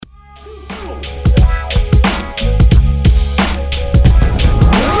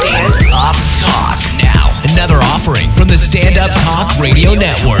offering from the Stand Up Talk Radio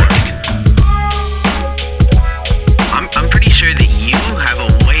Network. I'm pretty sure that you have a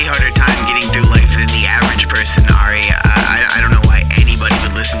way harder time getting through life than the average person, Ari. I don't know why anybody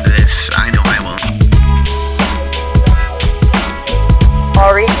would listen to this. I know I won't.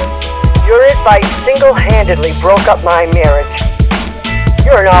 Ari, your advice single-handedly broke up my marriage.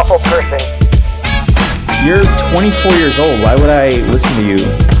 You're an awful person. You're 24 years old. Why would I listen to you?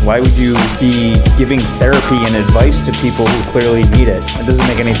 Why would you be giving therapy and advice to people who clearly need it? It doesn't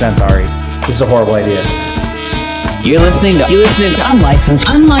make any sense, Ari. This is a horrible idea. You're listening to Unlicensed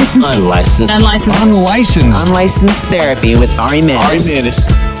Therapy with Ari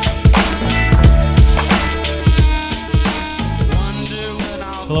Manis.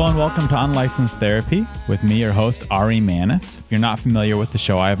 Hello and welcome to Unlicensed Therapy with me, your host, Ari Manis. If you're not familiar with the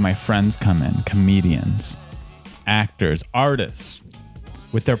show, I have my friends come in, comedians, actors, artists,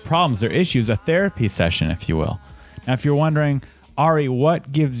 with their problems, their issues, a therapy session, if you will. Now, if you're wondering, Ari,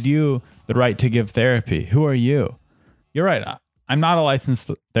 what gives you the right to give therapy? Who are you? You're right. I'm not a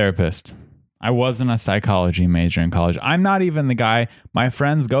licensed therapist. I wasn't a psychology major in college. I'm not even the guy my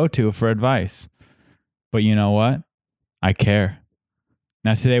friends go to for advice. But you know what? I care.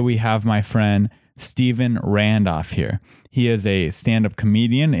 Now, today we have my friend Stephen Randolph here. He is a stand-up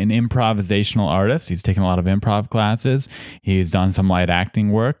comedian and improvisational artist. He's taken a lot of improv classes. He's done some light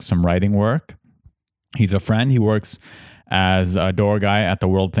acting work, some writing work. He's a friend. He works as a door guy at the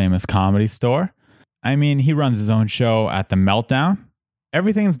world-famous Comedy Store. I mean, he runs his own show at The Meltdown.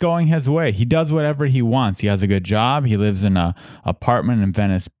 Everything's going his way. He does whatever he wants. He has a good job. He lives in an apartment in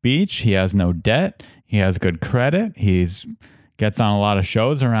Venice Beach. He has no debt. He has good credit. He's gets on a lot of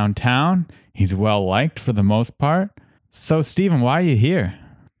shows around town. He's well liked for the most part. So, Stephen, why are you here?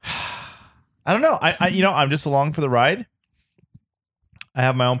 I don't know. I'm just along for the ride. I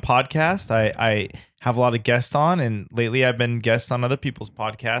have my own podcast. I have a lot of guests on, and lately I've been guests on other people's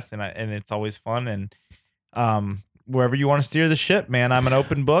podcasts, and it's always fun. And wherever you want to steer the ship, man, I'm an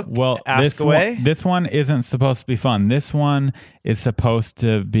open book. Well, ask away. This one isn't supposed to be fun. This one is supposed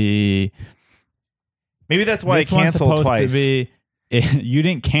to be. Maybe that's why I canceled twice. You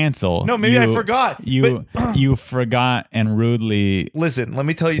didn't cancel. No, maybe I forgot. You forgot and rudely. Listen, let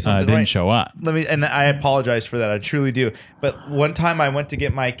me tell you something. Didn't show up. And I apologize for that. I truly do. But one time I went to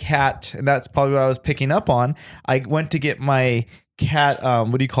get my cat, and that's probably what I was picking up on. I went to get my cat.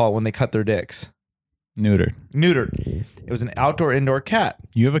 What do you call it when they cut their dicks? Neutered. It was an outdoor-indoor cat.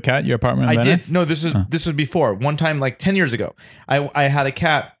 You have a cat in your apartment in Venice? Did. No, this was before. One time, like 10 years ago, I had a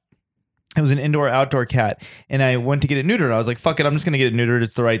cat. It was an indoor-outdoor cat, and I went to get it neutered. I was like, fuck it, I'm just going to get it neutered.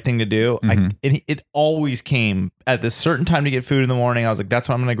 It's the right thing to do. Mm-hmm. It always came at this certain time to get food in the morning. I was like, that's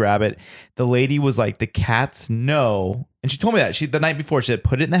when I'm going to grab it. The lady was like, the cats know. And she told me that. The night before, she said,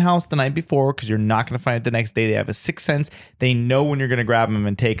 put it in the house the night before because you're not going to find it the next day. They have a sixth sense. They know when you're going to grab them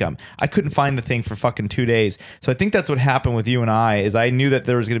and take them. I couldn't find the thing for fucking 2 days. So I think that's what happened with you and I, is I knew that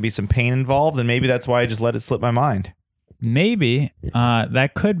there was going to be some pain involved, and maybe that's why I just let it slip my mind. Maybe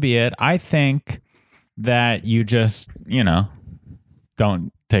that could be it. I think that you just,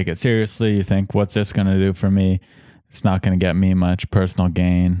 don't take it seriously. You think, what's this going to do for me? It's not going to get me much personal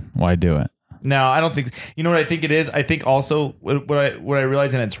gain. Why do it? No, I don't think. You know what I think it is? I think also what I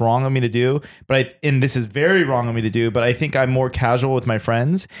realize, and it's wrong of me to do, and this is very wrong of me to do, but I think I'm more casual with my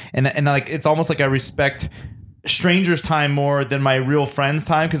friends, and like it's almost like I respect strangers' time more than my real friends'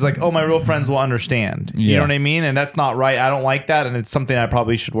 time, because like, my real friends will understand. You know what I mean? And that's not right. I don't like that, and it's something I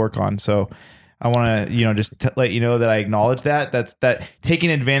probably should work on. So I want to, just let you know that I acknowledge that. That's that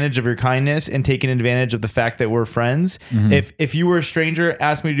taking advantage of your kindness and taking advantage of the fact that we're friends. Mm-hmm. If you were a stranger,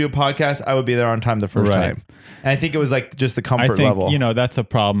 asked me to do a podcast, I would be there on time the first time. And I think it was like just the comfort level. That's a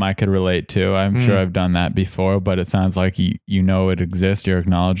problem I could relate to. I'm sure I've done that before, but it sounds like you know it exists. You're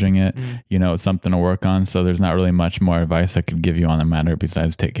acknowledging it. You know it's something to work on. So there's not really much more advice I could give you on the matter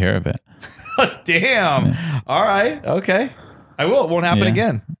besides take care of it. Damn. Yeah. All right. Okay. I will. It won't happen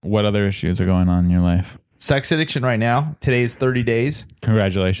again. What other issues are going on in your life? Sex addiction right now. Today's 30 days.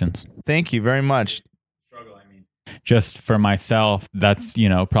 Congratulations. Thank you very much. Just for myself, that's,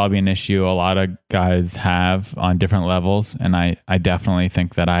 probably an issue a lot of guys have on different levels. And I definitely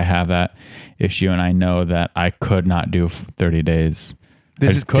think that I have that issue. And I know that I could not do 30 days.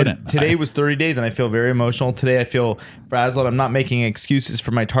 Today was 30 days, and I feel very emotional. Today I feel frazzled. I'm not making excuses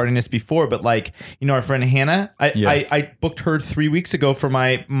for my tardiness before, but like, our friend Hannah, I booked her 3 weeks ago for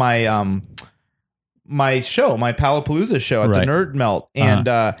my show, my Palapalooza show at the Nerd Melt. And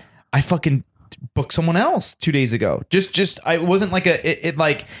I fucking booked someone else 2 days ago. Just I wasn't like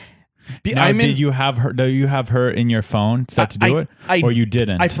Now, did you have her? Do you have her in your phone set to do it, or you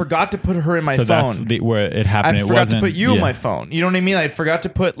didn't? I forgot to put her in my so phone. That's where it happened. I forgot to put you in my phone. You know what I mean? I forgot to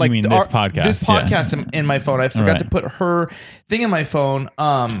put like this podcast. This podcast in my phone. I forgot to put her thing in my phone.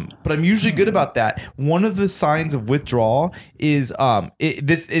 But I'm usually good about that. One of the signs of withdrawal is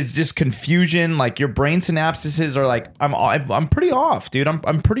this is just confusion. Like your brain synapses are like I'm pretty off, dude.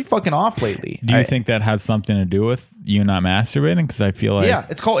 I'm pretty fucking off lately. Do you think that has something to do with you not masturbating? Because I feel like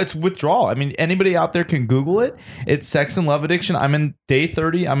it's withdrawal. I mean, anybody out there can Google it. It's sex and love addiction. I'm in day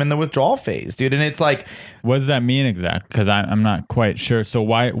 30. I'm in the withdrawal phase, dude. And it's like, what does that mean exactly? Because I'm not quite sure. So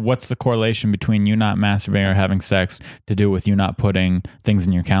what's the correlation between you not masturbating or having sex to do with you not putting things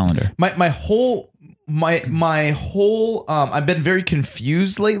in your calendar? My whole I've been very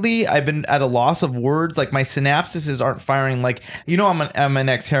confused lately. I've been at a loss of words. Like my synapses aren't firing. Like, I'm an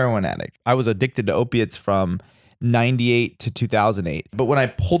ex-heroin addict. I was addicted to opiates from 98 to 2008. But when I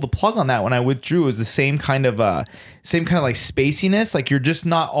pulled the plug on that, when I withdrew, it was the same kind of like spaciness. Like you're just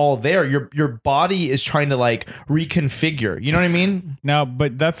not all there. Your body is trying to like reconfigure. You know what I mean? Now,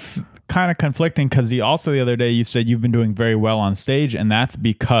 but that's kind of conflicting because the other day you said you've been doing very well on stage, and that's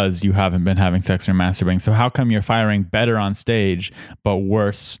because you haven't been having sex or masturbating. So how come you're firing better on stage but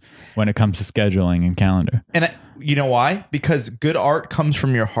worse when it comes to scheduling and calendar? And you know why? Because good art comes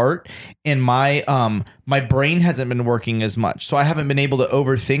from your heart, and my brain hasn't been working as much, so I haven't been able to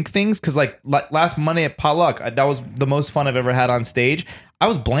overthink things. Because like last Monday at Potluck, that was the most fun I've ever had on stage. I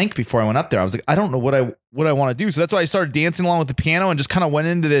was blank before I went up there. I was like, I don't know what I want to do. So that's why I started dancing along with the piano and just kind of went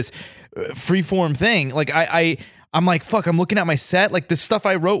into this freeform thing. Like I'm like, fuck, I'm looking at my set. Like the stuff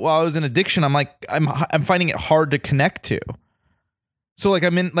I wrote while I was in addiction, I'm like, I'm finding it hard to connect to. So like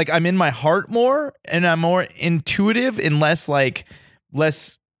I'm in my heart more, and I'm more intuitive and less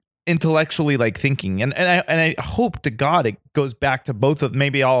intellectually like thinking. And I hope to God it goes back to both of.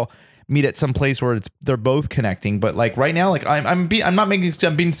 Maybe I'll meet at some place where they're both connecting. But like right now, like I'm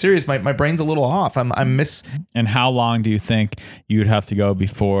being serious. My brain's a little off. And how long do you think you'd have to go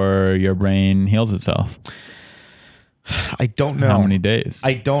before your brain heals itself? I don't know. How many days?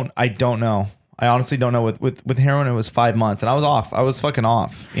 I don't know. I honestly don't know. With heroin, it was 5 months, and I was off. I was fucking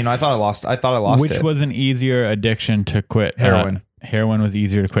off. I thought I lost Which it. was an easier addiction to quit? Heroin. Heroin was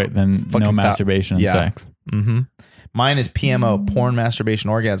easier to quit than no masturbation and sex. Mm-hmm. Mine is PMO, porn, masturbation,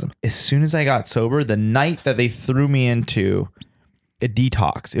 orgasm. As soon as I got sober, the night that they threw me into a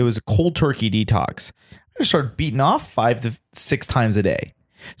detox, it was a cold turkey detox. I just started beating off 5 to 6 times a day.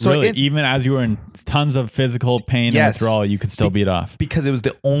 So really, even as you were in tons of physical pain and withdrawal, you could still beat off. Because it was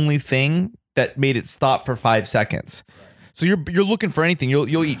the only thing that made it stop for 5 seconds. So you're looking for anything.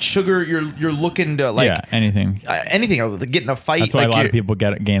 You'll eat sugar. You're looking to anything. Get in a fight. That's why a lot of people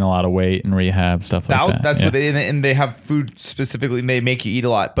gain a lot of weight in rehab, stuff like that. That's what and they have food specifically. And they make you eat a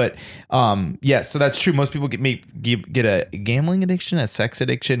lot. But so that's true. Most people get a gambling addiction, a sex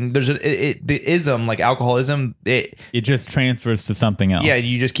addiction. There's the ism, like alcoholism. It just transfers to something else. Yeah,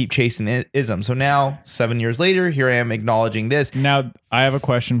 you just keep chasing the ism. So now 7 years later, here I am acknowledging this. Now I have a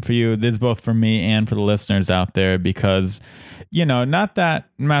question for you. This is both for me and for the listeners out there, because not that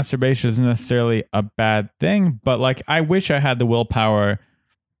masturbation is necessarily a bad thing, but like I wish I had the willpower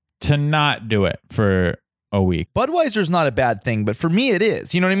to not do it for a week. Budweiser's not a bad thing, but for me it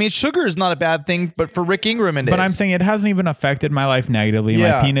is. You know what I mean? Sugar is not a bad thing, but for Rick Ingram it is. But I'm saying it hasn't even affected my life negatively.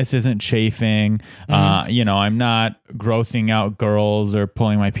 Yeah. My penis isn't chafing. Mm-hmm. I'm not grossing out girls or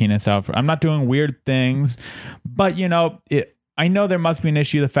pulling my penis out. I'm not doing weird things. But, I know there must be an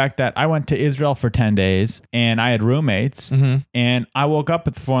issue. The fact that I went to Israel for 10 days and I had roommates, mm-hmm. and I woke up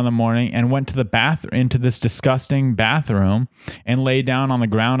at 4 a.m. and went to the bathroom, into this disgusting bathroom, and lay down on the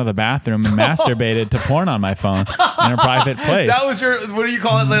ground of the bathroom and masturbated to porn on my phone in a private place. That was what do you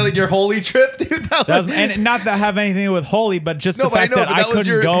call it? Like your holy trip, dude? And not that have anything to do with holy, but just the fact that I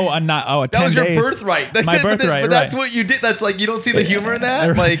couldn't go on 10 days. That was your birthright. My birthright. But that's what you did. That's like, you don't see the humor in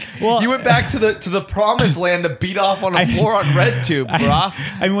that. Like, you went back to the promised land to beat off on a floor on red tube, brah.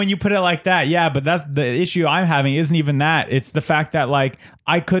 I mean, when you put it like that, yeah, but that's the issue I'm having. Isn't even that. It's the fact that like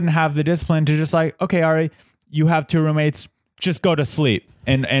I couldn't have the discipline to just like, okay, Ari, you have 2 roommates, just go to sleep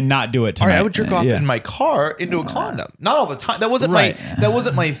and not do it tonight. All right, I would jerk off in my car into a condom. Not all the time. That wasn't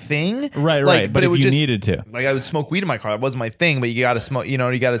my thing. Right. But it was you needed to. Like I would smoke weed in my car. That wasn't my thing, but you got to smoke, you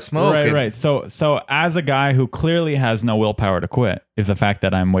got to smoke. Right. So as a guy who clearly has no willpower to quit, is the fact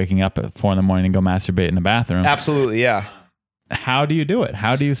that I'm waking up at 4 a.m. and go masturbate in the bathroom. Absolutely, yeah. How do you do it?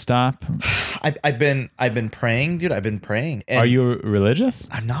 How do you stop? I've been praying, dude. I've been praying. And are you religious?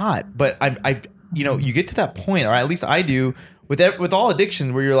 I'm not, but I you get to that point, or at least I do, with all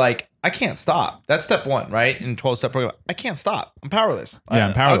addictions where you're like, I can't stop. That's step 1, right? In 12-step program, I can't stop. I'm powerless. Yeah,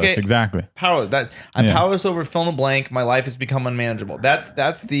 I'm powerless. Okay, Exactly. powerless. I'm Yeah. powerless over fill in the blank. My life has become unmanageable. That's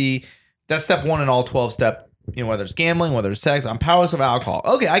step 1 in all 12-step. Whether it's gambling, whether it's sex, I'm powerless over alcohol.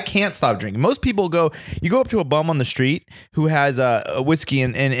 Okay, I can't stop drinking. Most people you go up to a bum on the street who has a whiskey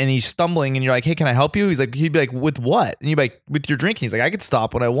and he's stumbling, and you're like, hey, can I help you? He'd be like, with what? And you'd be like, with your drinking. He's like, I could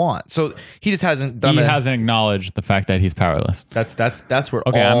stop when I want. So he just hasn't done it. He hasn't acknowledged the fact that he's powerless. That's where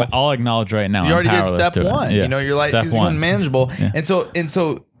Okay, I'll acknowledge right now. you already I'm did powerless step to it. 1. Yeah. You're like, Step it's 1. unmanageable. Yeah. And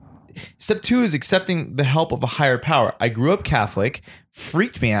so step 2 is accepting the help of a higher power. I grew up Catholic,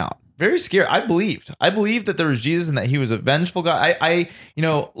 freaked me out. Very scared. I believed that there was Jesus and that he was a vengeful God. I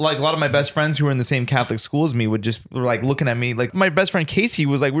like a lot of my best friends who were in the same Catholic school as me were like looking at me. Like my best friend Casey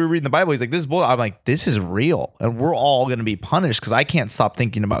was like, we were reading the Bible. He's like, this is bull. I'm like, this is real. And we're all going to be punished because I can't stop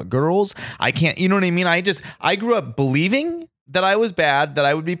thinking about girls. I can't, you know what I mean? I grew up believing that I was bad, that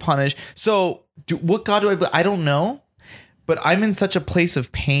I would be punished. So what God do I believe? I don't know. But I'm in such a place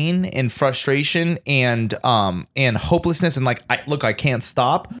of pain and frustration and hopelessness, and like, I can't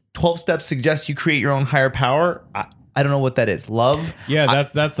stop. 12 steps suggest you create your own higher power. I don't know what that is. Love. Yeah,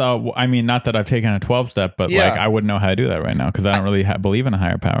 that's. I mean, not that I've taken a 12-step, but Yeah. like I wouldn't know how to do that right now because I don't really believe in a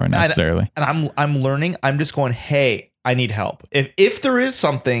higher power necessarily. And I'm learning. I'm just going, hey, I need help. If there is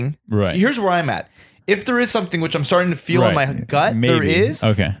something, Right. Here's where I'm at. If there is something which I'm starting to feel in my gut, Maybe. there is.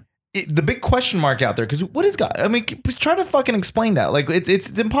 Okay. The big question mark out there, because what is God? I mean, try to fucking explain that. Like it's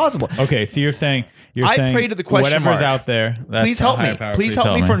impossible. Okay, so you're saying I pray to the question whatever's mark. out there. That's Please a help higher me. power, Please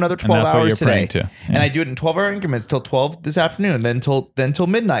help me for another 12 And that's what hours you're today. praying to. And Yeah. I do it in 12-hour increments till 12 this afternoon, then till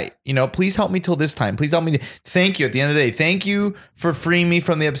midnight. Please help me till this time. Please help me. Thank you at the end of the day. Thank you for freeing me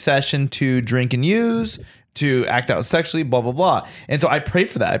from the obsession to drink and use, to act out sexually, blah blah blah. And so I pray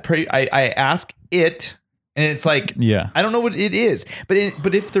for that. I ask it, and it's like, Yeah. I don't know what it is, but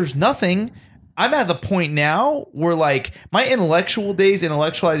if there's nothing. I'm at the point now where like my intellectual days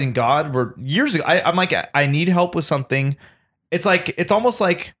intellectualizing God were years ago. I'm like, I need help with something. It's like, it's almost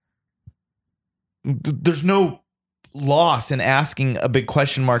like there's no loss in asking a big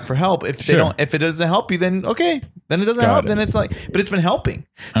question mark for help. If it doesn't help you, then okay, then it doesn't help. Then it's like, but it's been helping.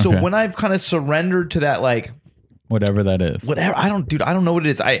 So Okay. when I've kind of surrendered to that, like, Whatever that is. whatever, I don't know what it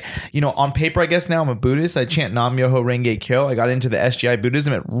is. On paper, I guess now I'm a Buddhist. I chant Nam Myoho Renge Kyo. I got into the SGI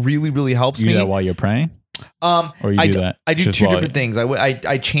Buddhism. It really, really helps You me. do that while you're praying? Or you I do that? I do just two while- different things.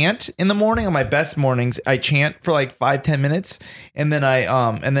 I chant in the morning on my best mornings. I chant for like 5-10 minutes, and then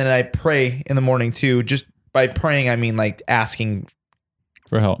I pray in the morning too. Just by praying, I mean like asking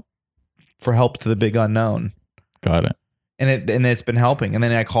For help. to the big unknown. Got it. And it's been helping. And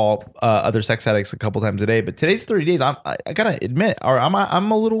then I call other sex addicts a couple times a day. But today's 30 days. I gotta admit, or I'm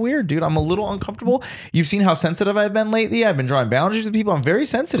a little weird, dude. I'm a little uncomfortable. You've seen how sensitive I've been lately. I've been drawing boundaries with people. I'm very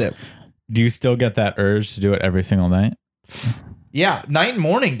sensitive. Do you still get that urge to do it every single night? Yeah, night and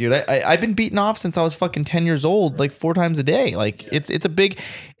morning, dude. I've been beaten off since I was fucking 10 years old, like 4 times a day. Like it's a big.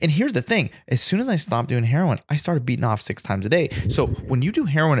 And here's the thing: as soon as I stopped doing heroin, I started beating off 6 times a day. So when you do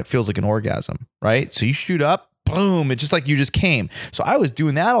heroin, it feels like an orgasm, right? So you shoot up. Boom, it's just like you just came. So I was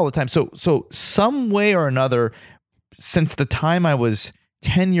doing that all the time. So some way or another, since the time I was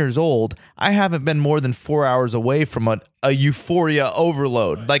 10 years old, I haven't been more than 4 hours away from a euphoria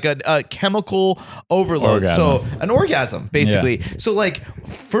overload, like a chemical overload. Orgasm. So an orgasm, basically. So like,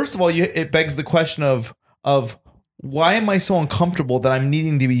 first of all, it begs the question of why am I so uncomfortable that I'm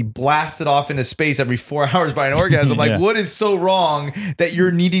needing to be blasted off into space every 4 hours by an orgasm? Like, Yeah. what is so wrong that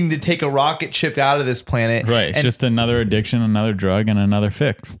you're needing to take a rocket ship out of this planet? Right. It's and just another addiction, another drug, and another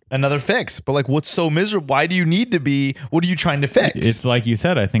fix. another fix. But like, what's so miserable? Why do you need to be? What are you trying to fix? It's like you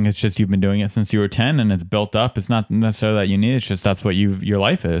said. I think it's just you've been doing it since you were 10, and it's built up. It's not necessarily that you need it. It's just that's what your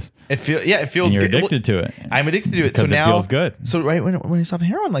life is. it feels And you're good. addicted to it. I'm addicted to it. So Because it now feels good. So right when I stopped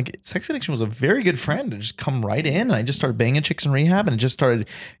heroin, like sex addiction was a very good friend to just come right in, and I just started banging chicks in rehab, and it just started,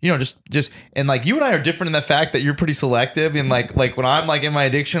 just and like you and I are different in the fact that you're pretty selective, and like when I'm like in my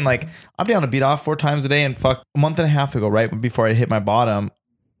addiction, like I'm down to beat off 4 times a day, and fuck, a month and a half ago, right before I hit my bottom,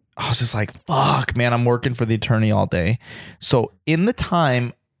 I was just like, fuck, man, I'm working for the attorney all day. So in the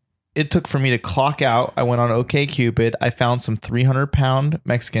time it took for me to clock out, I went on OkCupid. I found some 300-pound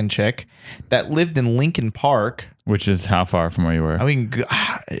Mexican chick that lived in Lincoln Park. Which is how far from where you were? I mean,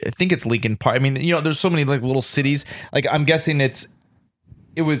 I think it's Lincoln Park. I mean, there's so many like little cities. Like I'm guessing it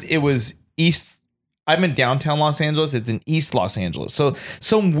was east. I'm in downtown Los Angeles. It's in East Los Angeles. So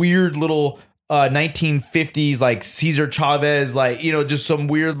some weird little 1950s like Cesar Chavez, like, you know, just some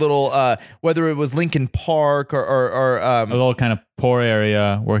weird little whether it was Lincoln Park or a little kind of poor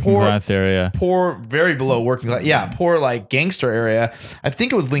area, working class area. Poor, very below working class. Yeah, poor like gangster area. I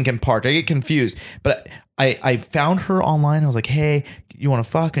think it was Lincoln Park. I get confused. But I found her online. I was like, hey, you want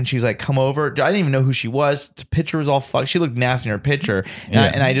to fuck? And she's like, come over. I didn't even know who she was. The picture was all fucked. She looked nasty in her picture.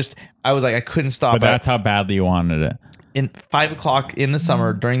 And I was like, I couldn't stop. But that's how badly you wanted it. In 5 o'clock in the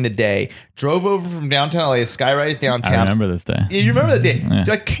summer during the day, drove over from downtown LA, Skyrise downtown. I remember this day. Yeah, you remember that day? Yeah.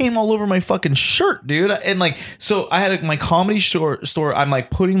 Dude, I came all over my fucking shirt, dude. And like, so I had my comedy store. I'm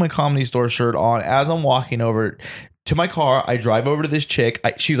like putting my comedy store shirt on as I'm walking over to my car. I drive over to this chick.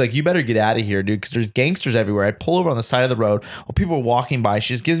 She's like, you better get out of here, dude, because there's gangsters everywhere. I pull over on the side of the road while people are walking by.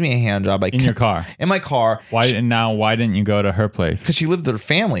 She just gives me a hand job. In your car? In my car. Why didn't you go to her place? Because she lived with her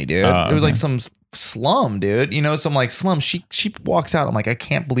family, dude. It was like some slum, dude. You know, some like slum. She walks out. I'm like, I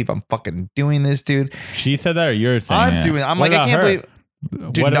can't believe I'm fucking doing this, dude. She said that, or you're saying I'm like, I can't believe.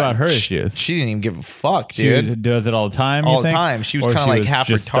 Dude, what about her issues? She didn't even give a fuck, dude. She does it all the time. All the time. She was kind of like half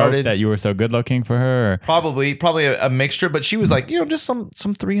retarded. That you were so good looking for her. Or? Probably a mixture. But she was like, you know, just some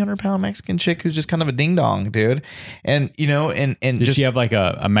 300-pound Mexican chick who's just kind of a ding dong, dude. And you know, and did she have like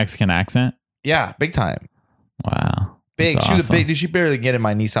a Mexican accent? Yeah, big time. Wow. Big. That's she was awesome. a big dude. She barely get in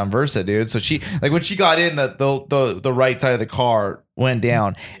my Nissan Versa, dude. So she, like, when she got in, the right side of the car went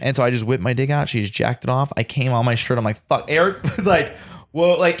down, and so I just whipped my dick out. She just jacked it off. I came on my shirt. I'm like, fuck. Eric was like,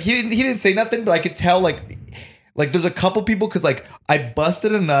 well, like he didn't say nothing, but I could tell like there's a couple people, because like I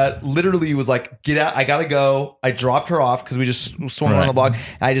busted a nut. Literally was like, get out. I gotta go. I dropped her off because we just swung around the block.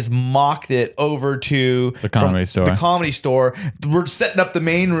 And I just mocked it over to the comedy store. The comedy store. We're setting up the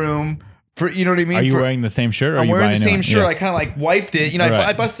main room. For, you know what I mean? Are you wearing the same shirt? Or I'm wearing the same one? shirt. Yeah. I kind of like wiped it. You know, Right.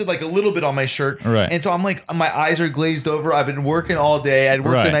 I busted like a little bit on my shirt. Right. And so I'm like, my eyes are glazed over. I've been working all day. I'd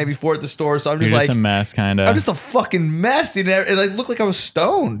worked the night before at the store. So I'm just You're like just a mess, kind of. I'm just a fucking mess, dude. And I looked like I was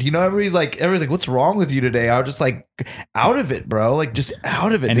stoned. You know, everybody's like, what's wrong with you today? I was just like, out of it, bro. Like, just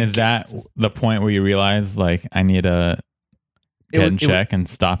out of it. And is that the point where you realize, like, I need to get in check and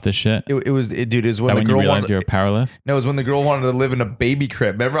stop this shit? It was when the girl you realized wanted, you were powerless? No, it was when the girl wanted to live in a baby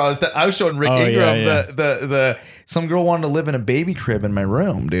crib. Remember, I was showing Rick Ingram the some girl wanted to live in a baby crib in my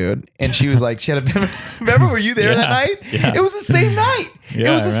room, dude. And she was like, she had a remember, were you there that night? Yeah. It was the same night.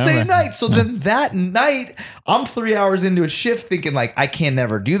 Yeah, it was the I same remember. night. So then that night, I'm 3 hours into a shift thinking like, I can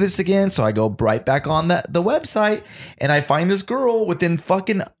never do this again. So I go right back on the website and I find this girl within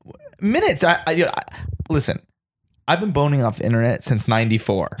fucking minutes. Listen, I've been boning off the internet since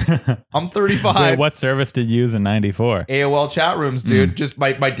 94. I'm 35. Wait, what service did you use in 94? AOL chat rooms, dude. Just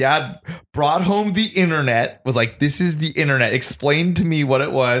my dad brought home the internet, was like, this is the internet. Explained to me what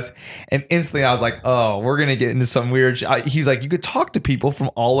it was. And instantly I was like, oh, we're going to get into some weird he's like, you could talk to people from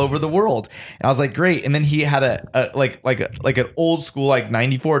all over the world. And I was like, great. And then he had a an old school, like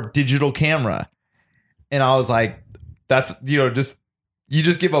 94 digital camera. And I was like, that's, you know, you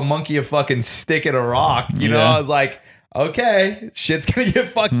just give a monkey a fucking stick and a rock. You know, I was like, okay, shit's gonna get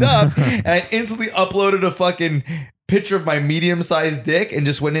fucked up. And I instantly uploaded a fucking picture of my medium-sized dick and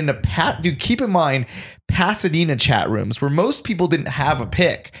just went into dude, keep in mind, Pasadena chat rooms where most people didn't have a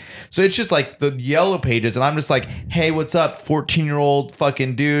pic. So it's just like the yellow pages. And I'm just like, hey, what's up? 14-year-old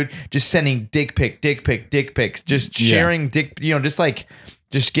fucking dude just sending dick pics, just sharing dick, you know,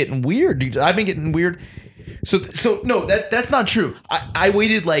 just getting weird. Dude, I've been getting weird. So no, that's not true. I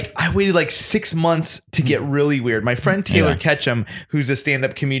waited like 6 months to get really weird. My friend Taylor Ketchum, who's a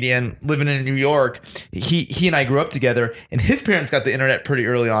stand-up comedian living in New York, he and I grew up together, and his parents got the internet pretty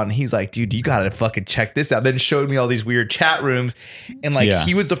early on. And he's like, dude, you gotta fucking check this out. Then showed me all these weird chat rooms, and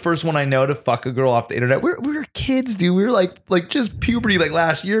he was the first one I know to fuck a girl off the internet. We were kids, dude. We were like just puberty, like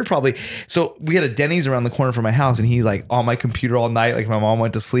last year probably. So we had a Denny's around the corner from my house, and he's like on my computer all night. Like my mom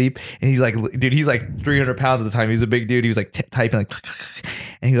went to sleep, and he's like, dude, he's like 300 pounds at the time. He was a big dude. He was like typing like,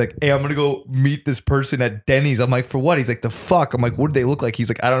 and he's like, hey, I'm gonna go meet this person at Denny's. I'm like, for what? He's like, the fuck? I'm like, what do they look like? He's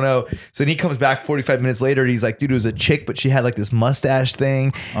like, I don't know. So then he comes back 45 minutes later, and he's like, dude, it was a chick, but she had like this mustache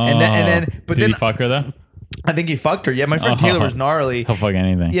thing. But did he fuck her though? I think he fucked her. Yeah, my friend Taylor was gnarly. He'll fuck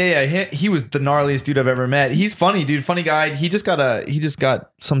anything. Yeah. He was the gnarliest dude I've ever met. He's funny, dude. Funny guy. He just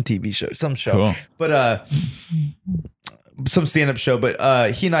got some TV show, some show. Cool. But some stand-up show.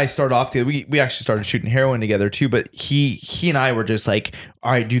 But he and I started off together. We actually started shooting heroin together too. But he and I were just like,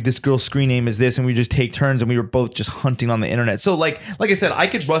 all right, dude, this girl's screen name is this, and we just take turns, and we were both just hunting on the internet. So like I said, I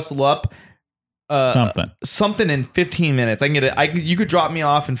could rustle up something in 15 minutes. I can get it. You could drop me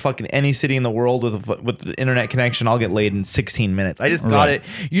off in fucking any city in the world with the internet connection. I'll get laid in 16 minutes. I just got it.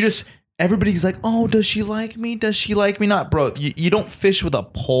 Everybody's like, oh, does she like me? Does she like me? Not, bro. You don't fish with a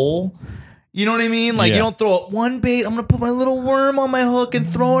pole You know what I mean? Like, Yeah. you don't throw out one bait. I'm going to put my little worm on my hook and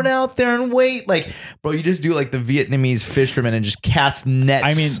throw it out there and wait. Like, bro, you just do like the Vietnamese fishermen and just cast nets.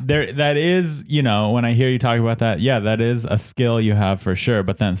 I mean, that is, when I hear you talk about that, yeah, that is a skill you have for sure.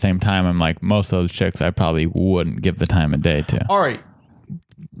 But then at the same time, I'm like, most of those chicks I probably wouldn't give the time of day to. all right.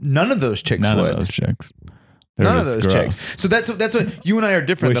 None of those chicks None would. of those chicks. They're None of just those gross. chicks. So that's what you and I are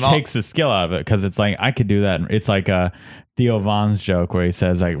different Which than takes the skill out of it, because it's like I could do that. It's like a Theo Von's joke where he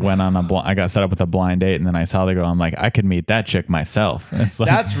says, I went on I got set up with a blind date and then I saw the girl. I'm like, I could meet that chick myself. It's like,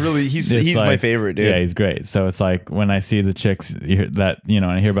 That's really he's it's my like- favorite, dude. Yeah, he's great. So it's like when I see the chicks that and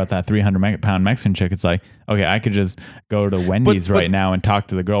I hear about that 300-pound Mexican chick, it's like, okay, I could just go to Wendy's but- right now and talk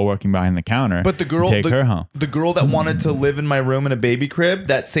to the girl working behind the counter. But the girl and take her home. The girl that wanted to live in my room in a baby crib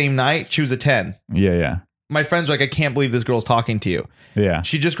that same night, she was a 10. Yeah. My friends were like, I can't believe this girl's talking to you. Yeah.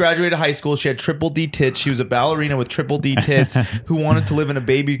 She just graduated high school. She had triple D tits. She was a ballerina with triple D tits who wanted to live in a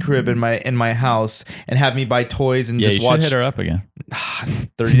baby crib in my house and have me buy toys and Yeah, just you watch should hit her up again.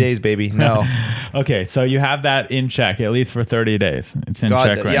 30 days, baby. No. Okay, so you have that in check, at least for 30 days. It's in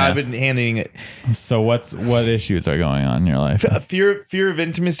check right now. I've been handing it. So what issues are going on in your life? Fear of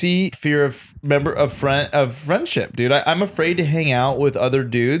intimacy, fear of friendship, dude. I'm afraid to hang out with other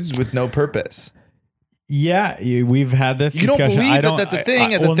dudes with no purpose. Yeah, we've had this You don't discussion. believe I that that's a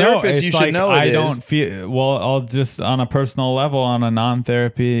thing. As a therapist, you should know it I is. don't feel well. I'll just on a personal level, on a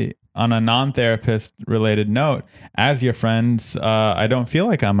non-therapist related note, as your friends, I don't feel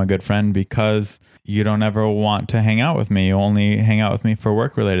like I'm a good friend because you don't ever want to hang out with me. You only hang out with me for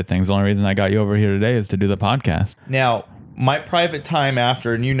work related things. The only reason I got you over here today is to do the podcast. Now, my private time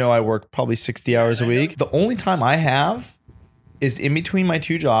after, and I work probably 60 hours a week. The only time I have is in between my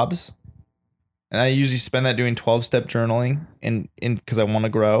two jobs. And I usually spend that doing 12-step journaling and because I want to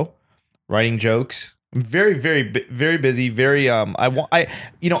grow, writing jokes. I'm very, very, very busy. Very, I'm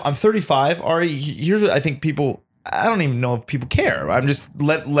 35. Ari, here's what I think people, I don't even know if people care. I'm just,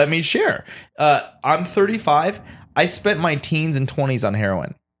 let me share. I'm 35. I spent my teens and 20s on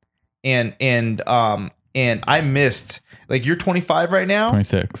heroin. And I missed, like, you're 25 right now?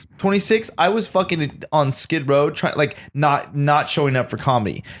 26. I was fucking on Skid Row, not showing up for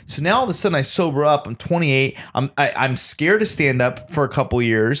comedy. So now all of a sudden I sober up. I'm 28. I'm scared to stand up for a couple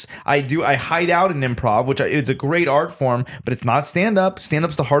years. I hide out in improv, which it's a great art form, but it's not stand up. Stand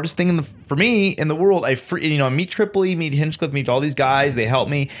up's the hardest thing for me in the world. I meet Tripoli, meet Hinchcliffe, meet all these guys. They help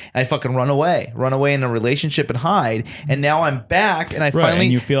me, and I fucking run away in a relationship and hide. And now I'm back, and I finally.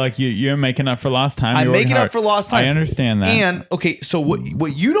 And you feel like you're making up for lost time. I'm You're working making up hard. for lost time. I understand that. And okay, so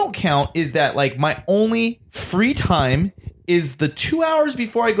what you don't count is that, like, my only free time is the 2 hours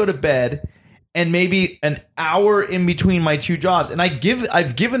before I go to bed and maybe an hour in between my two jobs. And I've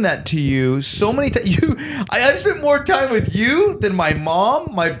given that to you so many times. I've spent more time with you than my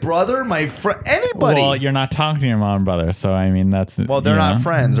mom, my brother, my friend, anybody. Well, you're not talking to your mom and brother, so I mean they're not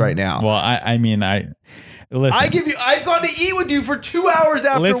friends right now. Well, I mean listen. I've gone to eat with you for 2 hours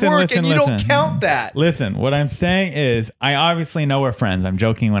after work, and you don't count that. Listen, what I'm saying is, I obviously know we're friends. I'm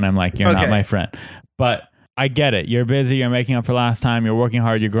joking when I'm like, you're not my friend. But I get it. You're busy. You're making up for last time. You're working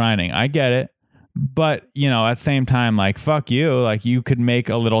hard. You're grinding. I get it. But, at the same time, like, fuck you. Like, you could make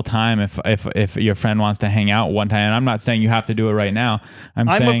a little time if your friend wants to hang out one time. And I'm not saying you have to do it right now. I'm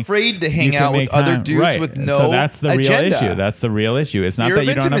saying afraid to you hang can out with make other time. dudes Right. with no So that's the real agenda. issue. That's the real issue. It's not Fear that of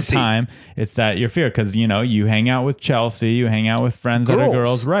you don't intimacy. have time. It's that you're fear. Because, you hang out with Chelsea. You hang out with friends that are Girls.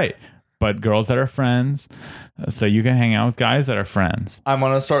 girls. Right. But girls that are friends. So you can hang out with guys that are friends. I'm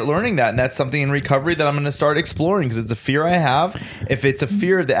going to start learning that. And that's something in recovery that I'm going to start exploring, because it's a fear I have. If it's a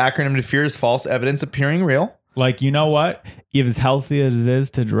fear, the acronym to fear is false evidence appearing real. Like, you know what? If as healthy as it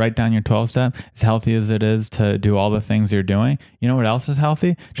is to write down your 12-step, as healthy as it is to do all the things you're doing, you know what else is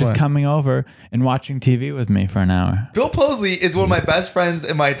healthy? Just What? coming over and watching TV with me for an hour. Bill Posley is one of my best friends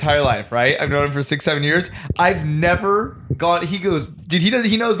in my entire life, right? I've known him for 6-7 years. I've never gone, he goes, dude,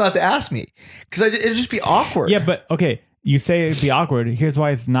 he knows not to ask me, because it'd just be awkward. Yeah, but okay, you say it'd be awkward. Here's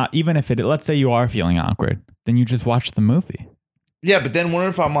why it's not. Even if let's say you are feeling awkward, then you just watch the movie. Yeah, but then what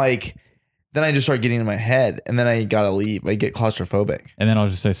if I'm like, then I just start getting in my head, and then I gotta leave. I get claustrophobic. And then I'll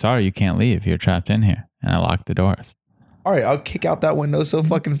just say, sorry, you can't leave. You're trapped in here. And I lock the doors. All right, I'll kick out that window so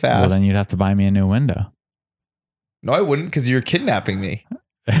fucking fast. Well, then you'd have to buy me a new window. No, I wouldn't, because you're kidnapping me.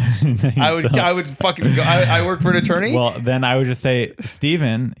 I would fucking go. I work for an attorney. Well, then I would just say,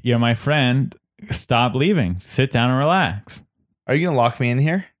 Steven, you're my friend. Stop leaving. Sit down and relax. Are you gonna lock me in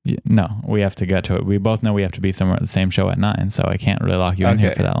here? Yeah, no, we have to get to it. We both know we have to be somewhere at the same show at 9, so I can't really lock you in here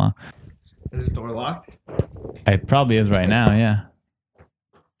Okay. for that long. Is this door locked? It probably is right now, yeah.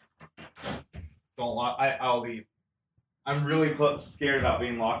 Don't lock. I'll leave. I'm really scared about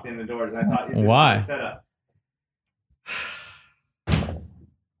being locked in the doors. I thought Why? Setup.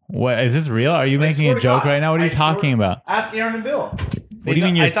 What is this real? Are you making a joke right now? What are you talking about? Ask Aaron and Bill. What do you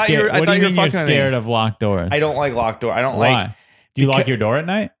mean you're scared? What do you mean you're scared of locked doors? I don't like locked door. I don't Why? like. Do you lock your door at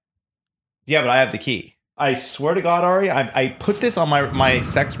night? Yeah, but I have the key. I swear to God, Ari, I put this on my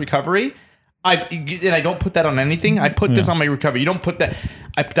sex recovery. And I don't put that on anything. I put this on my recovery. You don't put that.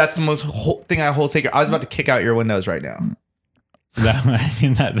 That's the most thing I hold sacred. I was about to kick out your windows right now.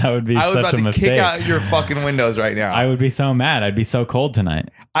 That would be I was such about a to mistake. kick out your fucking windows right now. I would be so mad. I'd be so cold tonight.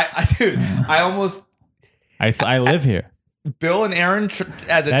 I almost. I live here. Bill and Aaron,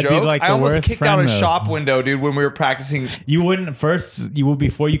 as a That'd be joke, like I the almost worst kicked out a friend move. shop window, dude, when we were practicing. You wouldn't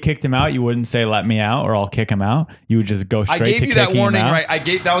before you kicked him out. You wouldn't say "let me out" or "I'll kick him out." You would just go I straight to gave you that kicking him warning, out. right?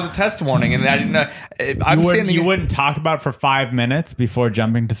 That was a test warning, and I didn't. I'm You standing. wouldn't talk about it for 5 minutes before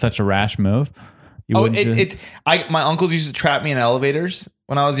jumping to such a rash move. You Oh, wouldn't my uncles used to trap me in elevators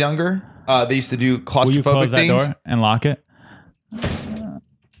when I was younger. They used to do will you claustrophobic close that things. door and lock it?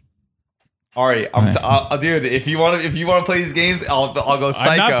 Ari, dude, if you want to play these games, I'll go psycho.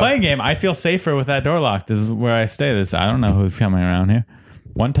 I'm not playing game. I feel safer with that door locked. This is where I stay. I don't know who's coming around here.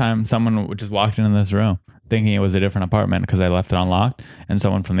 One time, someone just walked into this room thinking it was a different apartment because I left it unlocked, and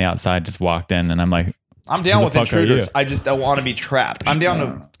someone from the outside just walked in, and I'm like, I'm down Who with the fuck are intruders. you? I just don't want to be trapped. I'm down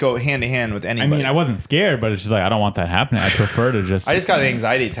to go hand to hand with I anybody. mean, I wasn't scared, but it's just like I don't want that happening. I prefer to just. I just got an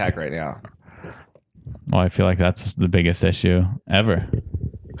anxiety attack right now. Well, I feel like that's the biggest issue ever.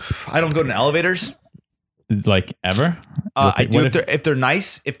 I don't go to elevators. Like ever? I do if they're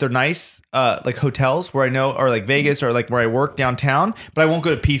nice, like hotels where I know, or like Vegas, or like where I work downtown. But I won't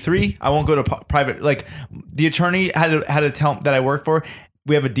go to P3. I won't go to private. Like the attorney had to tell that I work for.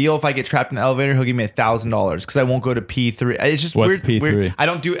 We have a deal. If I get trapped in the elevator, he'll give me $1,000 because I won't go to P3. It's just What's weird. P3? Weird. I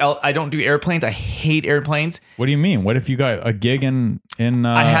don't do airplanes. I hate airplanes. What do you mean? What if you got a gig in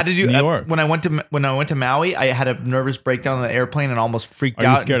I had to do New York? when I went to Maui. I had a nervous breakdown on the airplane and almost freaked Are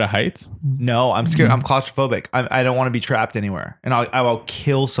out. you scared of heights? No, I'm scared. I'm claustrophobic. I don't want to be trapped anywhere, and I will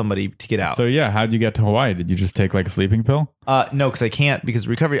kill somebody to get out. So yeah, how'd you get to Hawaii? Did you just take like a sleeping pill? No, because I can't, because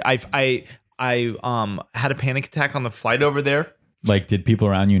recovery. I had a panic attack on the flight over there. Like, did people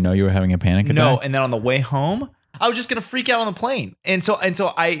around you know you were having a panic attack? No, and then on the way home, I was just gonna freak out on the plane, and so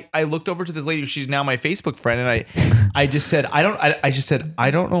I looked over to this lady. She's now my Facebook friend, and I just said I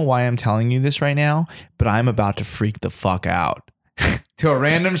don't know why I'm telling you this right now, but I'm about to freak the fuck out. To a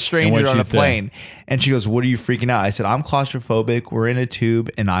random stranger on a plane. And she goes, "What are you freaking out?" I said, "I'm claustrophobic. We're in a tube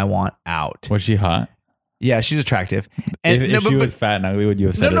and I want out." Was she hot? Yeah, she's attractive. And If she was fat and ugly, would you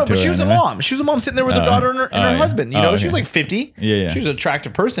have said it to but her she was anyway? a mom. She was a mom sitting there with her daughter and her husband. You know, she was like 50. Yeah. She was an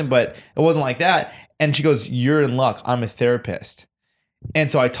attractive person, but it wasn't like that. And she goes, "You're in luck. I'm a therapist."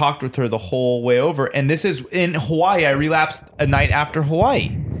 And so I talked with her the whole way over. And this is in Hawaii. I relapsed a night after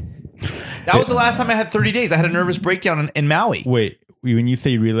Hawaii. That was the last time I had 30 days. I had a nervous breakdown in Maui. Wait, when you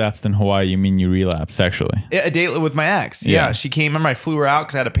say you relapsed in Hawaii, you mean you relapsed sexually? A date with my ex. Yeah. Yeah, she came. Remember, I flew her out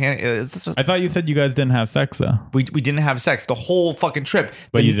because I had a panic. I thought you said you guys didn't have sex though. We didn't have sex the whole fucking trip.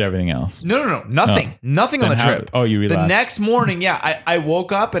 But you did everything else. No, nothing. Oh. Nothing on the Then how- trip. oh, you relapsed. The next morning, yeah, I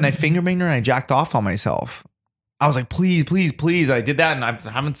woke up and I finger banged her and I jacked off on myself. I was like, please, please, please. I did that and I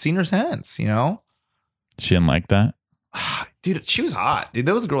haven't seen her since, you know? She didn't like that? Dude, she was hot. Dude,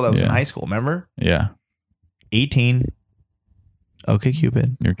 there was a girl that was in Yeah. high school, remember? Yeah. 18. Okay,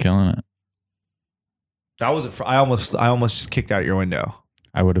 Cupid. You're killing it. That was I almost just kicked out your window.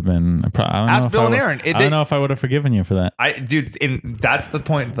 I would have been. I don't Ask know if Bill I and would- Aaron. I don't know if I would have forgiven you for that. And that's the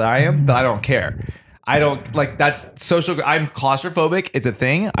point that I am, that I don't care. I don't like, that's social. I'm claustrophobic. It's a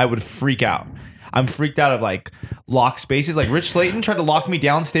thing. I would freak out. I'm freaked out of like locked spaces. Like Rich Slayton tried to lock me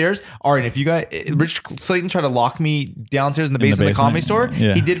downstairs. All right, if you got Rich Slayton tried to lock me downstairs in the basement of the Comedy Store.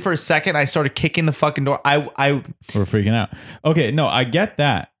 Yeah. He did for a second. I started kicking the fucking door. We're freaking out. Okay, no, I get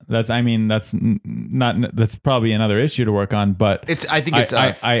that. That's probably another issue to work on. But I think it's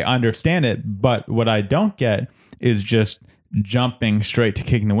I understand it. But what I don't get is just jumping straight to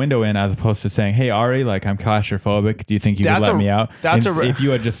kicking the window in, as opposed to saying, "Hey Ari, like I'm claustrophobic. Do you think you could let me out?" If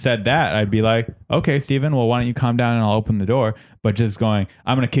you had just said that, I'd be like, "Okay, Steven, well, why don't you calm down and I'll open the door." But just going,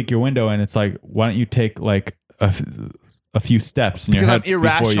 "I'm going to kick your window," and it's like, why don't you take like a few steps in your head I'm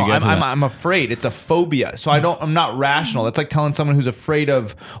irrational. before you get to that? I'm afraid. It's a phobia. So I'm not rational. That's like telling someone who's afraid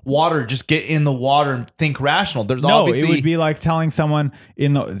of water, just get in the water and think rational. There's obviously, it would be like telling someone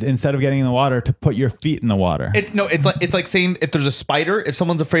instead of getting in the water to put your feet in the water. It's like saying if there's a spider, if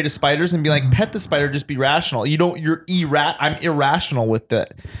someone's afraid of spiders, and be like, pet the spider, just be rational. I'm irrational with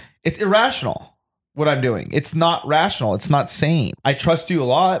that. It's irrational. what I'm doing. It's not rational. It's not sane. I trust you a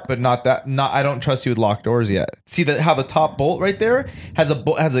lot, but I don't trust you with locked doors yet. See how the top bolt right there has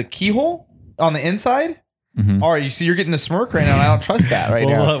a keyhole on the inside? Mm-hmm. All right, you see you're getting a smirk right now, and I don't trust that right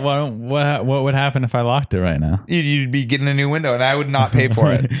now. What would happen if I locked it right now? You'd be getting a new window, and I would not pay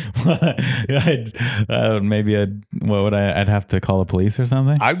for it. I'd have to call the police or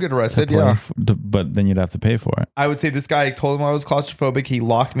something? I'd get arrested, yeah. But then you'd have to pay for it. I would say this guy told him I was claustrophobic. He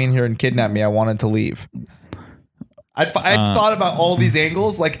locked me in here and kidnapped me. I wanted to leave. I've thought about all these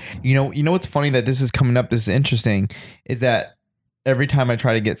angles. Like, you know what's funny that this is coming up, this is interesting, is that every time I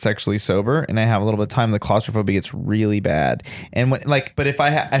try to get sexually sober and I have a little bit of time, the claustrophobia gets really bad. And but if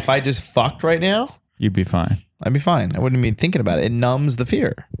I just fucked right now, you'd be fine. I'd be fine. I wouldn't be thinking about it. It numbs the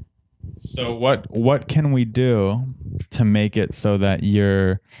fear. So what can we do to make it so that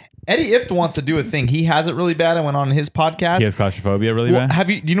you're... Eddie Ifft wants to do a thing. He has it really bad. I went on his podcast. He has claustrophobia really bad?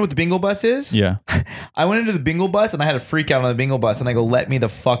 Do you know what the bingo bus is? Yeah. I went into the bingo bus and I had a freak out on the bingo bus and I go, let me the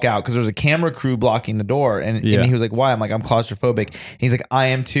fuck out, because there's a camera crew blocking the door. And he was like, why? I'm like, I'm claustrophobic. And he's like, I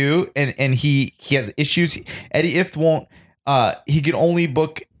am too. And he has issues. Eddie Ifft won't, he can only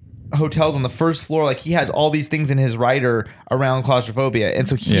book hotels on the first floor. Like, he has all these things in his rider around claustrophobia. And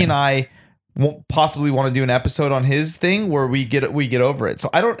so he and I won't possibly want to do an episode on his thing where we get over it. So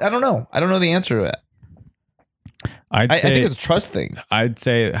I don't know. I don't know the answer to it. I think it's a trust thing. I'd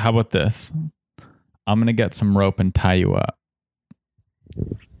say, how about this? I'm gonna get some rope and tie you up.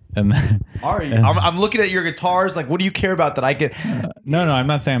 And then, I'm looking at your guitars. Like, what do you care about that I get? No, I'm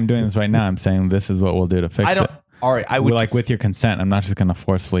not saying I'm doing this right now. I'm saying this is what we'll do to fix it. All right, I would like, with your consent. I'm not just going to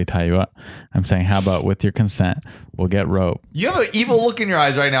forcefully tie you up. I'm saying, how about with your consent, we'll get rope. You have an evil look in your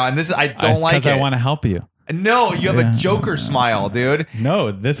eyes right now, and I don't like it. Because I want to help you. No, you have a Joker smile, dude.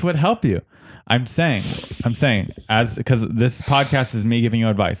 No, this would help you. I'm saying, because this podcast is me giving you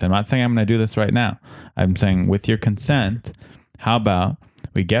advice. I'm not saying I'm going to do this right now. I'm saying, with your consent, how about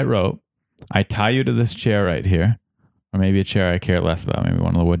we get rope? I tie you to this chair right here, or maybe a chair I care less about. Maybe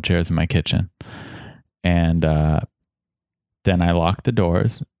one of the wood chairs in my kitchen. And then I lock the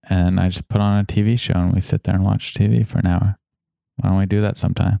doors and I just put on a TV show and we sit there and watch TV for an hour. Why don't we do that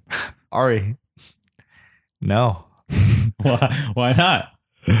sometime? Ari, no. Why not?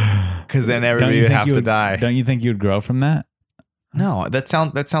 Because then everybody would have to die. Don't you think you'd grow from that? No, that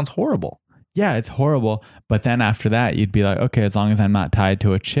sounds horrible. Yeah, it's horrible. But then after that, you'd be like, okay, as long as I'm not tied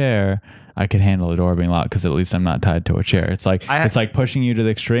to a chair, I could handle the door being locked because at least I'm not tied to a chair. It's like pushing you to the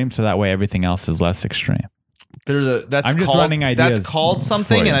extreme, so that way everything else is less extreme. I'm just running ideas. That's called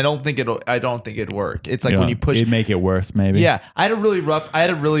something, and I don't think it'd work. It's like when you push, it'd make it worse, maybe. Yeah, I had a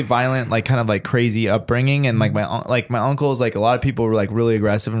really violent, like kind of like crazy upbringing, and like my uncles, like a lot of people were like really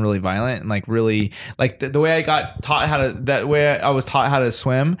aggressive and really violent, and like really like the way I got taught I was taught how to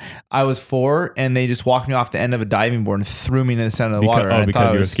swim. I was 4, and they just walked me off the end of a diving board and threw me into the center of the water.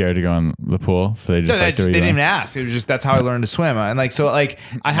 Because you were scared to go in the pool, so they just they didn't even ask. It was just that's how I learned to swim, and like so like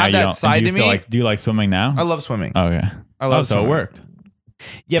I have that side to me. Do you like swimming now? I love swimming. Okay. I love so it worked.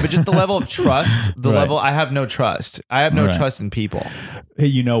 Yeah, but just the level of trust, I have no trust. I have no trust in people. Hey,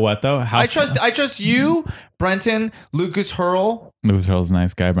 you know what though? I trust you, Brenton, Lucas Hurl. Lucas Hurl's a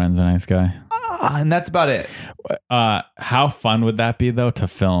nice guy. Brenton's a nice guy. And that's about it. How fun would that be though, to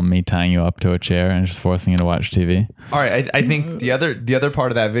film me tying you up to a chair and just forcing you to watch TV? All right, I think the other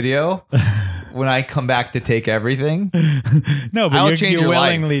part of that video, when I come back to take everything. No, but you're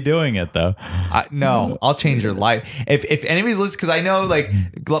willingly doing it though. No, I'll change your life. If anybody's listening, because I know like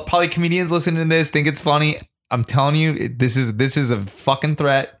probably comedians listening to this think it's funny. I'm telling you, this is a fucking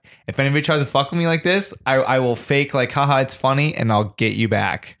threat. If anybody tries to fuck with me like this, I will fake like, haha, it's funny, and I'll get you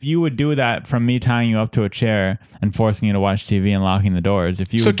back. If you would do that from me tying you up to a chair and forcing you to watch TV and locking the doors,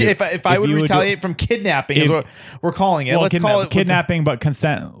 if I would retaliate from kidnapping, is what we're calling it. Let's call it kidnapping, but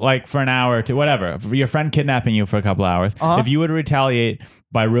consent, like for an hour or two, whatever. Your friend kidnapping you for a couple hours. If you would retaliate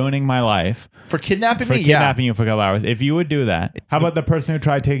by ruining my life for kidnapping you for a couple hours, if you would do that, how about the person who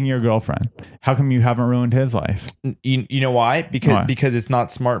tried taking your girlfriend? How come you haven't ruined his life? You know why? Because it's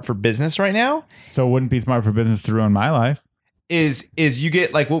not smart for business right now. So it wouldn't be smart for business to ruin my life. Is you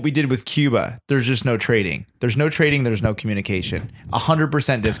get like what we did with Cuba. There's just no trading. There's no trading. There's no communication.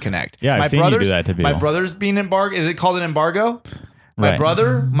 100% disconnect. Yeah, I've seen you do that to people. My brother's being embargoed. Is it called an embargo? My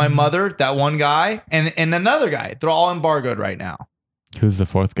brother, my mother, that one guy, and another guy. They're all embargoed right now. Who's the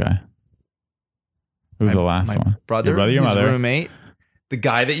fourth guy? Who's the last one? Your mother, roommate, the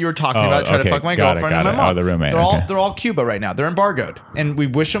guy that you were talking about trying to fuck my girlfriend and my mom. The roommate. They're all Cuba right now. They're embargoed, and we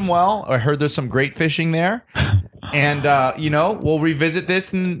wish them well. I heard there's some great fishing there, and we'll revisit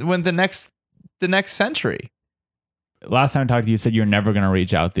this when the next century. last time I talked to you, you said you're never going to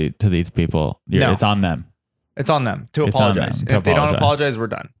reach out to these people. No. It's on them. It's on them to It's on apologize. them And to if they don't apologize. apologize, we're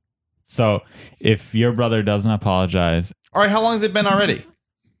done. So if your brother doesn't apologize, All right, how long has it been already?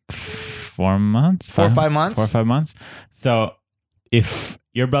 4 months, 4 or 5 months? 4 or 5 months. So if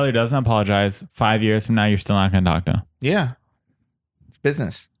your brother doesn't apologize, 5 years from now, you're still not going to talk to him. Yeah. It's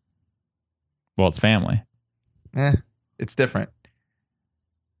business. Well, it's family. It's different.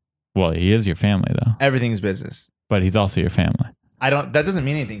 Well, he is your family though, Everything's business. but he's also your family. That doesn't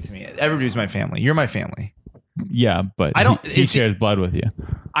mean anything to me. Everybody's my family. You're my family. Yeah, but I don't- he it's- shares blood with you.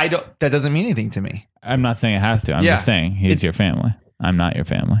 That doesn't mean anything to me. I'm not saying it has to. I'm Yeah. just saying he's your family. I'm not your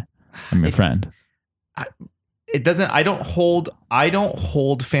family. I'm your friend. It doesn't. I don't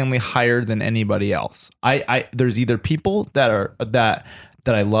hold family higher than anybody else. There's either people that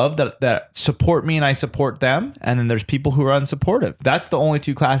I love that support me and I support them, and then there's people who are unsupportive. That's the only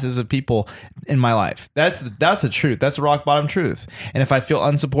two classes of people in my life. That's the truth. That's the rock bottom truth. And if I feel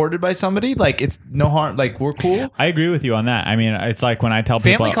unsupported by somebody, like, it's no harm. Like, we're cool. I agree with you on that. I mean, it's like when I tell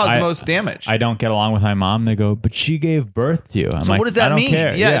people Family caused the most damage. I don't get along with my mom. They go, but she gave birth to you. I'm So like, what does that I don't mean?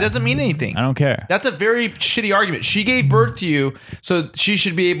 care. Yeah, it doesn't mean anything. I don't care. That's a very shitty argument. She gave birth to you, so she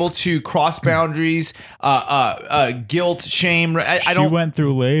should be able to cross boundaries, guilt, shame. I She don't. went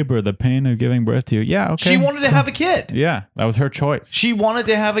through labor, the pain of giving birth to you. Yeah, okay. She wanted to have a kid. Yeah, that was her choice. She wanted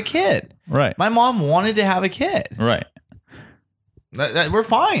to have a kid. Right. My mom wanted to have a kid. Right. We're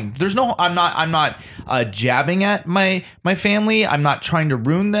fine. There's no. I'm not jabbing at my family. I'm not trying to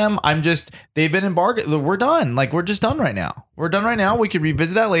ruin them. I'm just. They've been embargoed. We're done. Like, we're just done right now. We're done right now. We could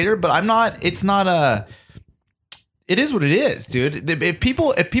revisit that later. But I'm not. It's not a. It is what it is, dude. If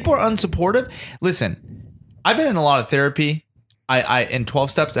people are unsupportive, listen. I've been in a lot of therapy. I in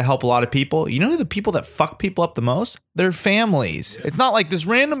 12 steps to help a lot of people. You know who the people that fuck people up the most? Their families. It's not like this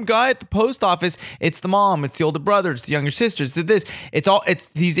random guy at the post office. It's the mom, it's the older brother, it's the younger sisters, it's this. It's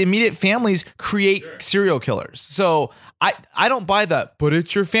these immediate families create serial killers. So I don't buy that, but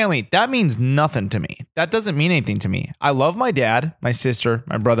it's your family. That means nothing to me. That doesn't mean anything to me. I love my dad, my sister,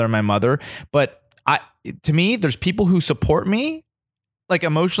 my brother, and my mother, but to me, there's people who support me, like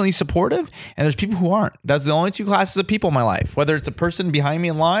emotionally supportive, and there's people who aren't. That's the only two classes of people in my life. Whether it's a person behind me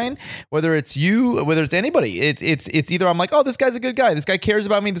in line, whether it's you, whether it's anybody, it's either I'm like, oh, this guy's a good guy, this guy cares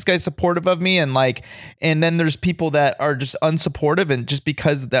about me, this guy's supportive of me, and then there's people that are just unsupportive, and just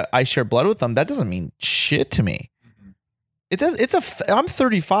because that I share blood with them, that doesn't mean shit to me. It does. I'm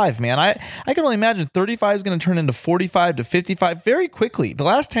 35, man. I can only imagine 35 is going to turn into 45 to 55 very quickly. The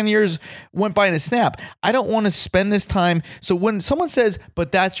last 10 years went by in a snap. I don't want to spend this time. So when someone says,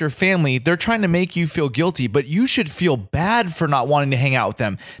 but that's your family, they're trying to make you feel guilty, but you should feel bad for not wanting to hang out with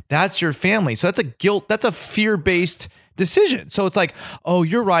them. That's your family. So that's a guilt. That's a fear-based decision. So it's like, oh,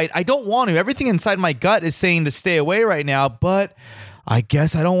 you're right. I don't want to. Everything inside my gut is saying to stay away right now, but I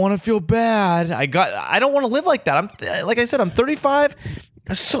guess I don't want to feel bad. I don't want to live like that. Like I said, I'm 35.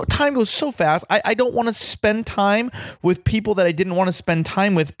 So time goes so fast. I don't want to spend time with people that I didn't want to spend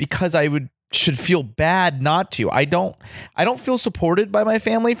time with because should feel bad not to. I don't feel supported by my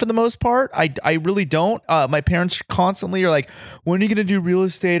family for the most part. I really don't. My parents constantly are like, when are you going to do real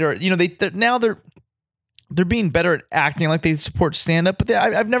estate? Or, they're being better at acting like they support stand-up, but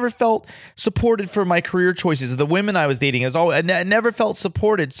I've never felt supported for my career choices. The women I was dating, I never felt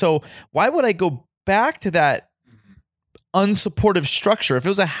supported. So why would I go back to that unsupportive structure? If it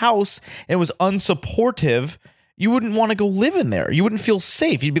was a house and it was unsupportive, you wouldn't want to go live in there. You wouldn't feel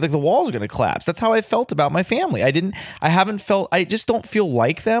safe. You'd be like, the walls are going to collapse. That's how I felt about my family. I just don't feel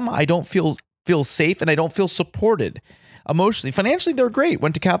like them. I don't feel safe, and I don't feel supported. Emotionally, financially, they're great.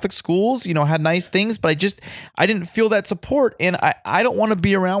 Went to Catholic schools, had nice things, but I didn't feel that support, and I don't want to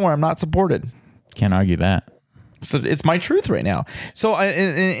be around where I'm not supported. Can't argue that. So it's my truth right now. So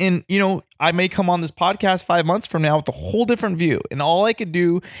I may come on this podcast 5 months from now with a whole different view, and all I could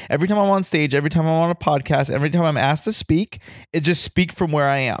do every time I'm on stage, every time I'm on a podcast, every time I'm asked to speak, is just speak from where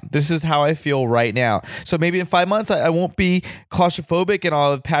I am. This is how I feel right now. So maybe in 5 months I won't be claustrophobic and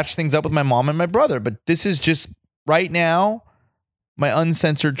I'll patch things up with my mom and my brother, but this is just right now my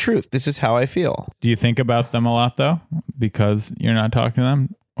uncensored truth. This is how I feel. Do you think about them a lot though, because you're not talking to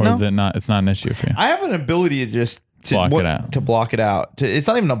them, or No. is it not? It's not an issue for you. I have an ability to just Block it out. To block it out. It's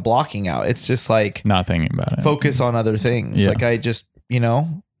not even a blocking out. It's just like Not thinking about it. focus on other things. Yeah. Like I just,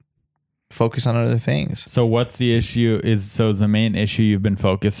 focus on other things. So what's the issue? Is the main issue you've been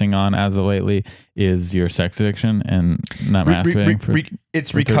focusing on as of lately is your sex addiction and not masturbating? It's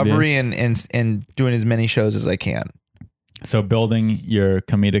for 30 recovery and doing as many shows as I can. So building your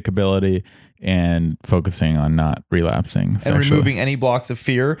comedic ability and focusing on not relapsing And sexually. removing any blocks of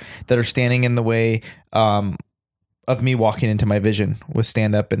fear that are standing in the way of me walking into my vision with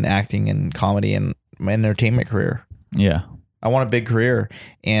stand up and acting and comedy and my entertainment career. Yeah. I want a big career,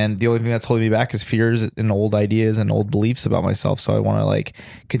 and the only thing that's holding me back is fears and old ideas and old beliefs about myself. So I want to like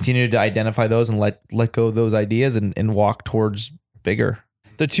continue to identify those and let go of those ideas and walk towards bigger.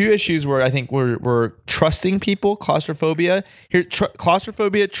 The two issues where I think we're trusting people, claustrophobia,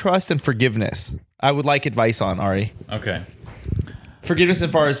 claustrophobia, trust, and forgiveness. I would like advice on, Ari. Okay. Forgiveness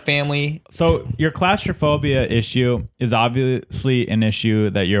as far as family. So your claustrophobia issue is obviously an issue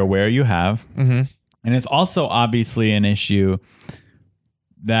that you're aware you have. Mm-hmm. And it's also obviously an issue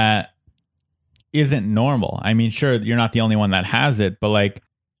that isn't normal. I mean, sure, you're not the only one that has it, but like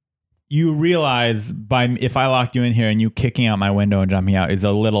you realize if I locked you in here and you kicking out my window and jumping out is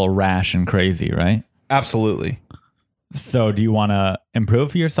a little rash and crazy, right? Absolutely. So do you want to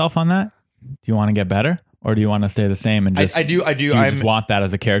improve yourself on that? Do you want to get better? Or do you want to stay the same and just... I do. Do you just want that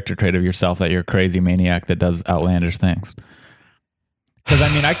as a character trait of yourself, that you're a crazy maniac that does outlandish things? Because, I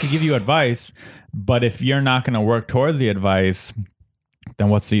mean, I could give you advice, but if you're not going to work towards the advice, then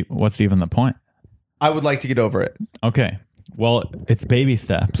what's even the point? I would like to get over it. Okay. Well, it's baby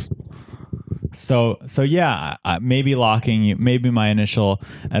steps. So yeah, maybe locking you, maybe my initial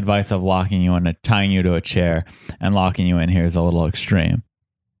advice of locking you in, tying you to a chair and locking you in here is a little extreme.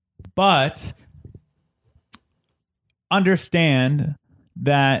 But understand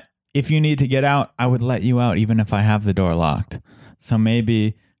that if you need to get out, I would let you out even if I have the door locked. So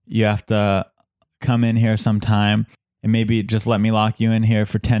maybe you have to come in here sometime and maybe just let me lock you in here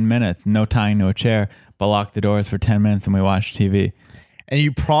for 10 minutes, no tying to a chair, but lock the doors for 10 minutes and we watch TV. And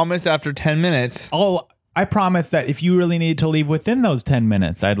you promise after 10 minutes... Oh, I promise that if you really need to leave within those 10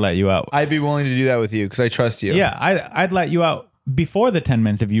 minutes, I'd let you out. I'd be willing to do that with you because I trust you. Yeah, I'd let you out before the 10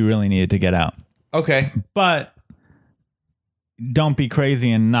 minutes if you really needed to get out. Okay. But don't be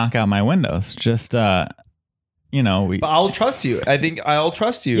crazy and knock out my windows. Just, but I'll trust you. I think I'll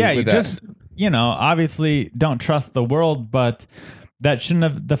trust you. Yeah, with you that. just, obviously don't trust the world, but that shouldn't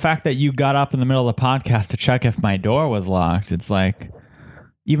have, the fact that you got up in the middle of the podcast to check if my door was locked, it's like,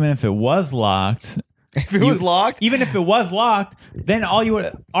 even if it was locked, even if it was locked, then all you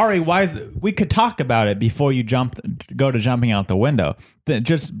would, Ari, we could talk about it before you go to jumping out the window. Then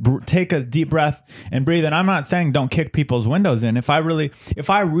just take a deep breath and breathe. And I'm not saying don't kick people's windows in. If I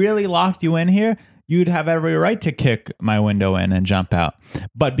really locked you in here, you'd have every right to kick my window in and jump out.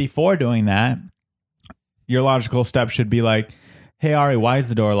 But before doing that, your logical step should be like, hey, Ari, why is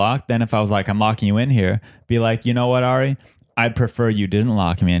the door locked? Then if I was like, I'm locking you in here, be like, you know what, Ari? I'd prefer you didn't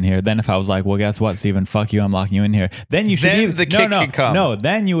lock me in here. Then if I was like, well, guess what, Steven? Fuck you, I'm locking you in here. Then you should... Then the kick can come. No,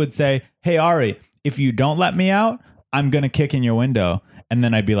 then you would say, hey, Ari, if you don't let me out, I'm going to kick in your window. And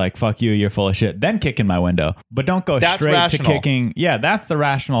then I'd be like, fuck you, you're full of shit. Then kick in my window. But don't go straight rational. to kicking. Yeah, that's the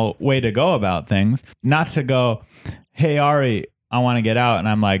rational way to go about things. Not to go, hey, Ari, I want to get out. And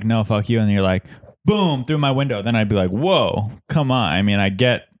I'm like, no, fuck you. And you're like, boom, through my window. Then I'd be like, whoa, come on. I mean, I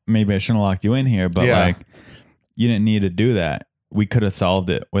get maybe I shouldn't have locked you in here, but like, you didn't need to do that. We could have solved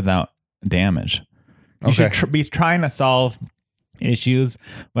it without damage. You should be trying to solve issues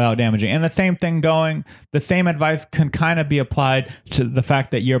without damaging. And the same advice can kind of be applied to the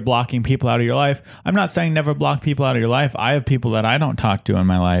fact that you're blocking people out of your life. I'm not saying never block people out of your life. I have people that I don't talk to in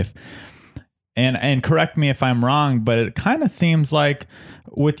my life. And correct me if I'm wrong, but it kind of seems like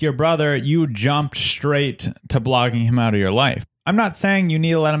with your brother, you jumped straight to blocking him out of your life. I'm not saying you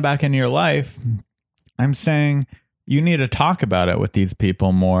need to let him back into your life. I'm saying you need to talk about it with these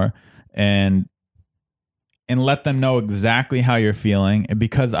people more and let them know exactly how you're feeling.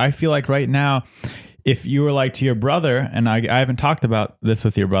 Because I feel like right now, if you were like to your brother, and I haven't talked about this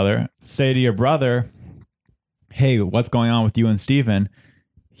with your brother, say to your brother, hey, what's going on with you and Steven?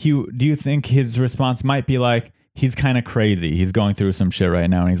 Do you think his response might be like, he's kind of crazy. He's going through some shit right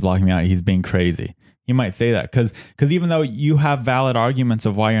now and he's blocking me out. He's being crazy. He might say that because even though you have valid arguments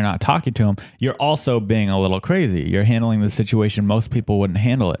of why you're not talking to him, you're also being a little crazy. You're handling the situation most people wouldn't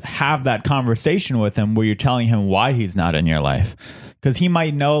handle it. Have that conversation with him where you're telling him why he's not in your life, because he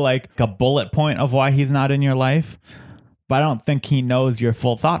might know like a bullet point of why he's not in your life, but I don't think he knows your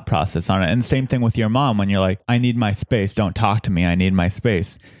full thought process on it. And same thing with your mom when you're like, I need my space. Don't talk to me. I need my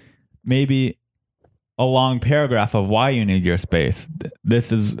space. Maybe a long paragraph of why you need your space.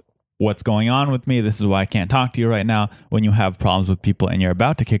 This is what's going on with me. This is why I can't talk to you right now. When you have problems with people and you're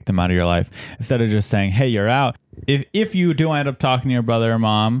about to kick them out of your life, instead of just saying, hey, you're out. If you do end up talking to your brother or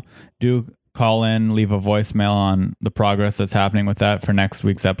mom, do call in, leave a voicemail on the progress that's happening with that for next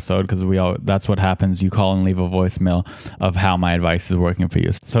week's episode, because that's what happens. You call and leave a voicemail of how my advice is working for you.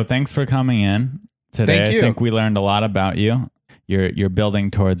 So thanks for coming in today. Thank you. I think we learned a lot about you. You're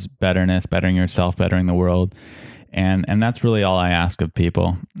building towards betterness, bettering yourself, bettering the world. And that's really all I ask of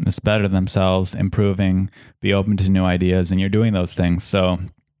people, is better themselves, improving, be open to new ideas, and you're doing those things. So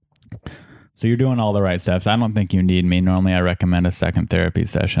you're doing all the right steps. I don't think you need me. Normally I recommend a second therapy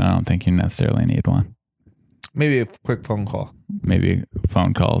session. I don't think you necessarily need one. Maybe a quick phone call. Maybe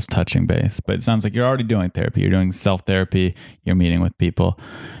phone calls, touching base. But it sounds like you're already doing therapy. You're doing self-therapy. You're meeting with people.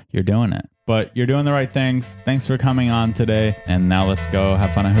 You're doing it. But you're doing the right things. Thanks for coming on today. And now let's go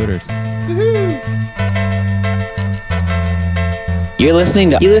have fun at Hooters. Woohoo! You're listening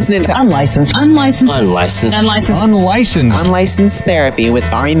to Unlicensed Therapy with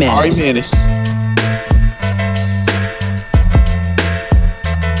Ari Manis.